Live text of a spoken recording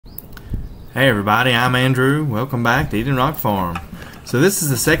Hey everybody, I'm Andrew. Welcome back to edenrocfarm. So this is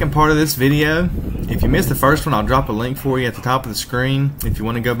the second part of this video. If you missed the first one, I'll drop a link for you at the top of the screen if you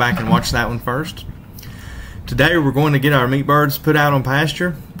want to go back and watch that one first. Today we're going to get our meat birds put out on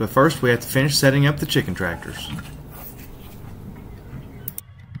pasture, but first we have to finish setting up the chicken tractors.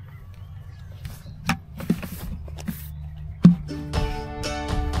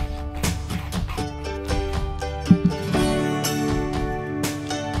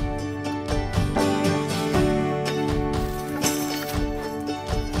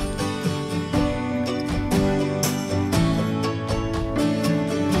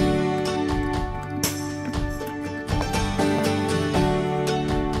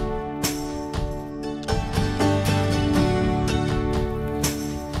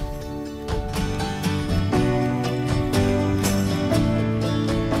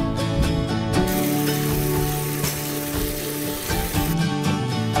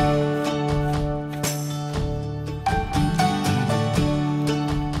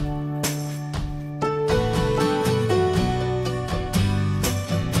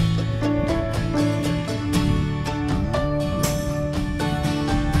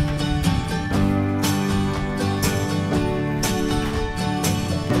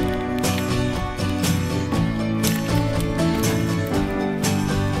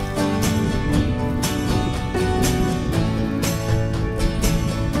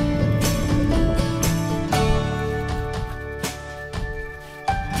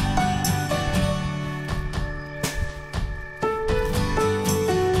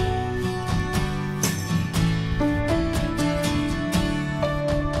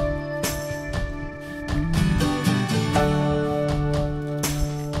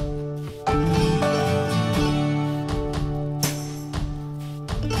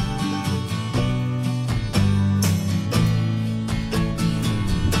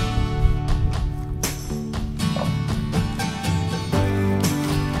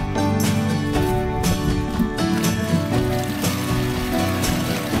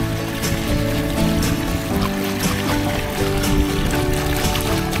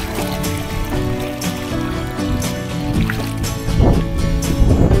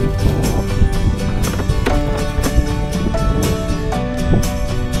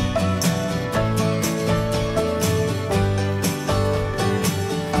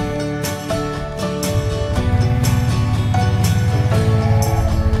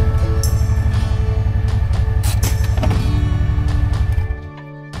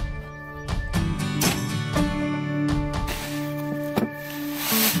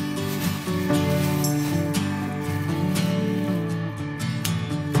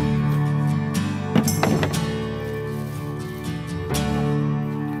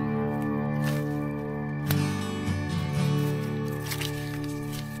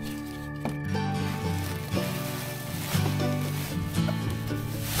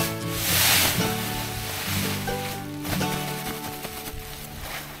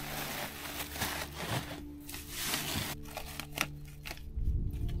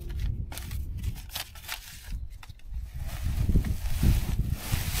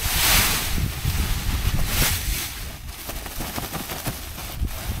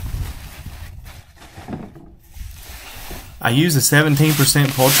 I use a 17%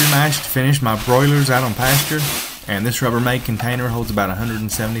 poultry mash to finish my broilers out on pasture, and this Rubbermaid container holds about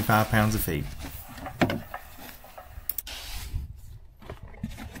 175 pounds of feed.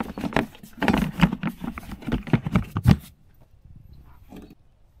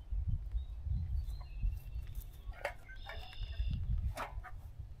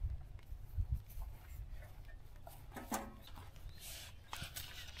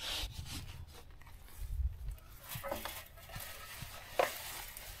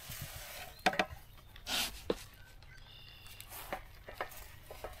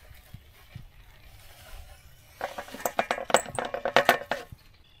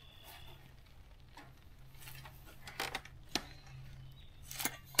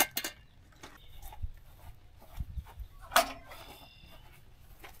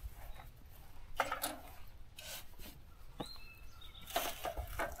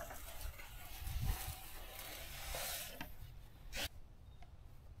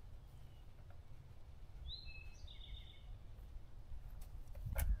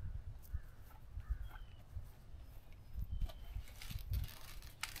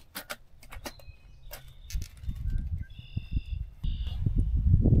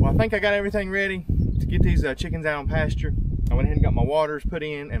 Well, I think I got everything ready to get these chickens out on pasture. I went ahead and got my waters put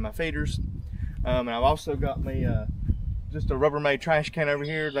in and my feeders. And I've also got me just a Rubbermaid trash can over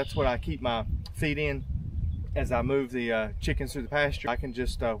here. That's what I keep my feed in. as I move the chickens through the pasture. I can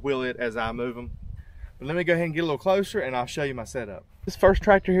just wheel it as I move them. But let me go ahead and get a little closer and I'll show you my setup. This first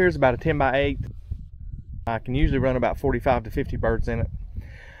tractor here is about a 10x8. I can usually run about 45 to 50 birds in it.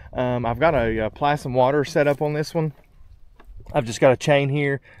 I've got a plastic water set up on this one. I've just got a chain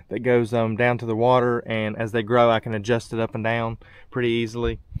here that goes down to the water, and as they grow I can adjust it up and down pretty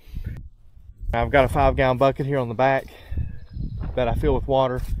easily. I've got a 5-gallon bucket here on the back that I fill with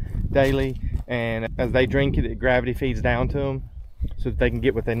water daily, and as they drink it, it gravity feeds down to them so that they can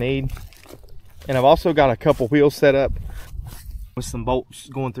get what they need. And I've also got a couple wheels set up with some bolts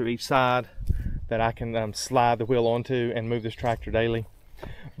going through each side that I can slide the wheel onto and move this tractor daily.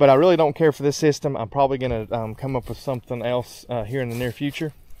 But I really don't care for this system. I'm probably going to come up with something else here in the near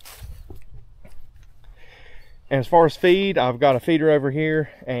future. And as far as feed, I've got a feeder over here,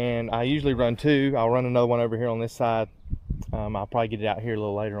 and I usually run 2. I'll run another one over here on this side. I'll probably get it out here a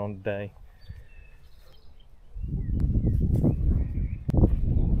little later on today.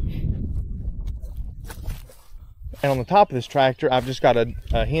 And on the top of this tractor, I've just got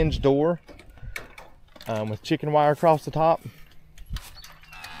a hinge door with chicken wire across the top.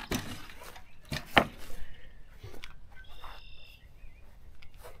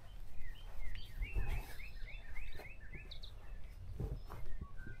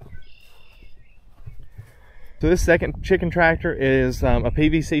 So this second chicken tractor is a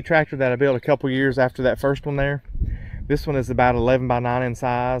PVC tractor that I built a couple years after that first one there. This one is about 11 by 9 in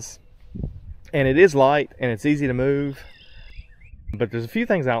size. And it is light and it's easy to move. But there's a few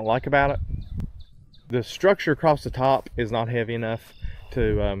things I don't like about it. The structure across the top is not heavy enough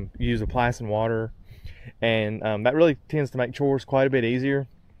to use a plastic water. And that really tends to make chores quite a bit easier.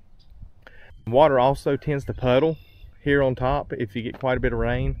 Water also tends to puddle here on top if you get quite a bit of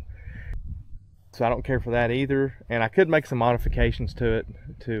rain. So I don't care for that either, and I could make some modifications to it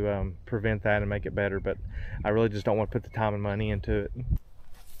to prevent that and make it better, but I really just don't want to put the time and money into it.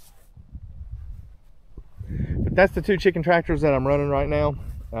 But that's the 2 chicken tractors that I'm running right now.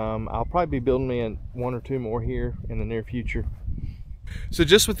 I'll probably be building me 1 or 2 more here in the near future. So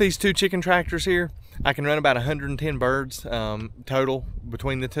just with these 2 chicken tractors here, I can run about 110 birds total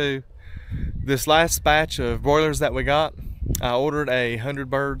between the 2. This last batch of broilers that we got, I ordered 100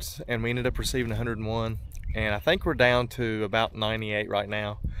 birds and we ended up receiving 101, and I think we're down to about 98 right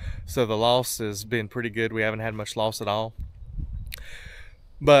now. So the loss has been pretty good. We haven't had much loss at all.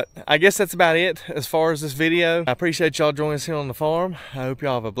 But I guess that's about it as far as this video. I appreciate y'all joining us here on the farm. I hope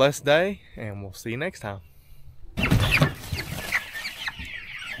y'all have a blessed day, and we'll see you next time.